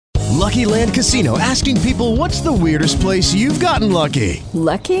Lucky Land Casino, asking people, what's the weirdest place you've gotten lucky?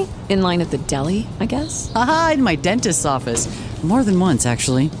 Lucky? In line at the deli, I guess? Aha, in my dentist's office. More than once,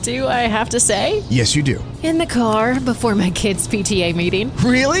 actually. Do I have to say? Yes, you do. In the car before my kids' PTA meeting.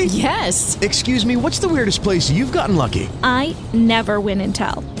 Really? Yes. Excuse me, what's the weirdest place you've gotten lucky? I never win and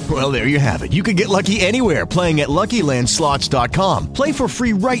tell. Well, there you have it. You can get lucky anywhere, playing at LuckyLandSlots.com. Play for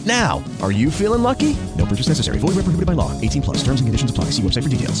free right now. Are you feeling lucky? No purchase necessary. Void where prohibited by law. 18 plus. Terms and conditions apply. See website for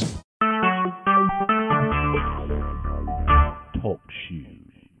details. Talk shoes.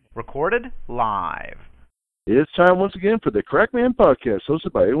 Recorded live. It's time once again for the Crackman podcast,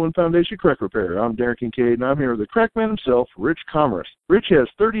 hosted by A1 Foundation Crack Repair. I'm Darren Kincaid, and I'm here with the Crackman himself, Rich Commerce. Rich has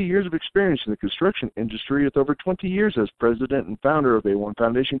 30 years of experience in the construction industry with over 20 years as president and founder of A1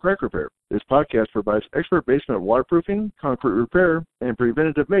 Foundation Crack Repair. This podcast provides expert basement waterproofing, concrete repair, and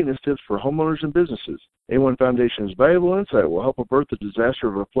preventative maintenance tips for homeowners and businesses. A1 Foundation's valuable insight will help avert the disaster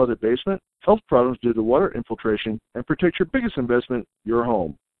of a flooded basement, health problems due to water infiltration, and protect your biggest investment, your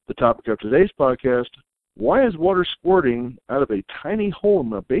home. The topic of today's podcast: why is water squirting out of a tiny hole in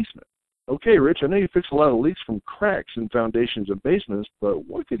the basement? Okay, Rich, I know you fix a lot of leaks from cracks in foundations and basements, but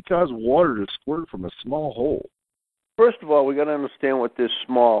what could cause water to squirt from a small hole? First of all, we got to understand what this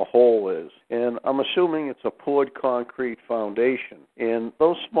small hole is. And I'm assuming it's a poured concrete foundation. And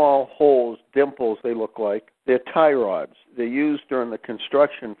those small holes, dimples they look like, they're tie rods. They're used during the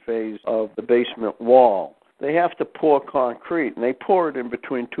construction phase of the basement wall. They have to pour concrete, and they pour it in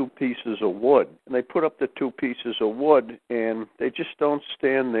between two pieces of wood. And they put up the two pieces of wood, and they just don't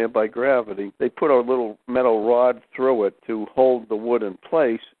stand there by gravity. They put a little metal rod through it to hold the wood in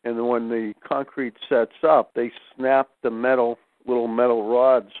place, and then when the concrete sets up, they snap the little metal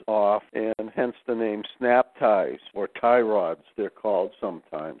rods off, and hence the name snap ties, or tie rods, they're called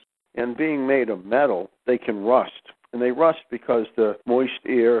sometimes. And being made of metal, they can rust. And they rust because the moist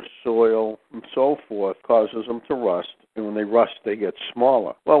air, soil, and so forth causes them to rust. And when they rust, they get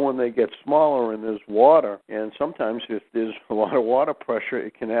smaller. Well, when they get smaller and there's water, and sometimes if there's a lot of water pressure,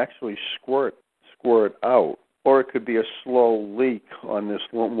 it can actually squirt out. Or it could be a slow leak on this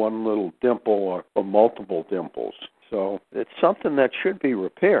one little dimple or multiple dimples. So it's something that should be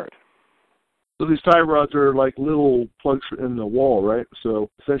repaired. So these tie rods are like little plugs in the wall, right?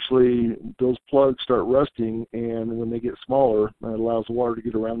 So essentially those plugs start rusting, and when they get smaller, that allows the water to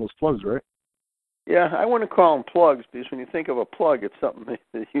get around those plugs, right? Yeah, I wouldn't call them plugs, because when you think of a plug, it's something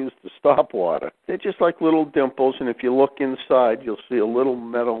they use to stop water. They're just like little dimples, and if you look inside, you'll see a little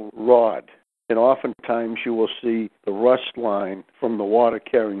metal rod. And oftentimes you will see the rust line from the water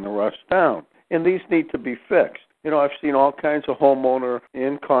carrying the rust down. And these need to be fixed. You know, I've seen all kinds of homeowner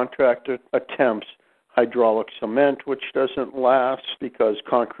and contractor attempts, hydraulic cement, which doesn't last because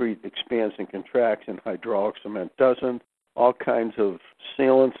concrete expands and contracts and hydraulic cement doesn't. All kinds of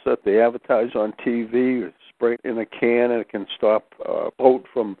sealants that they advertise on TV, spray in a can and it can stop a boat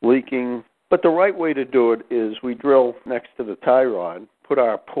from leaking. But the right way to do it is we drill next to the tie rod, put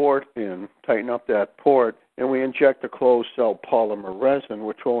our port in, tighten up that port, and we inject a closed-cell polymer resin,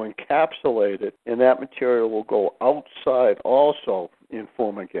 which will encapsulate it, and that material will go outside also and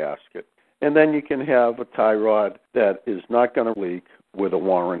form a gasket. And then you can have a tie rod that is not going to leak with a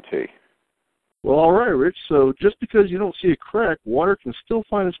warranty. Well, all right, Rich. So just because you don't see a crack, water can still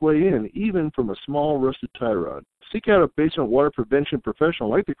find its way in, even from a small rusted tie rod. Seek out a basement water prevention professional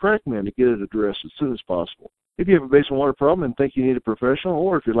like the Crackman to get it addressed as soon as possible. If you have a basement water problem and think you need a professional,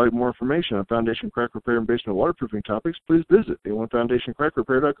 or if you'd like more information on foundation crack repair and basement waterproofing topics, please visit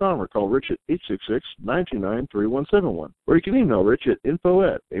A1FoundationCrackRepair.com or call Rich at 866-929-3171. Or you can email Rich at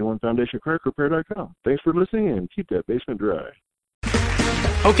info@A1FoundationCrackRepair.com. Thanks for listening, and keep that basement dry.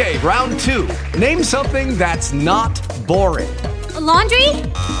 Okay, round two. Name something that's not boring. A laundry?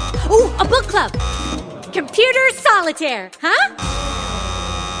 Ooh, a book club. Computer solitaire, huh?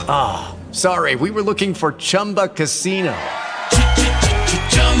 Ah, sorry, we were looking for Chumba Casino.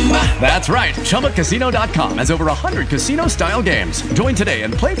 That's right, ChumbaCasino.com has over 100 casino-style games. Join today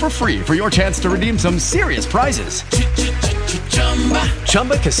and play for free for your chance to redeem some serious prizes.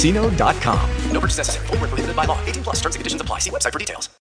 ChumbaCasino.com. No purchase necessary. Void where prohibited by law. 18 plus. Terms and conditions apply. See website for details.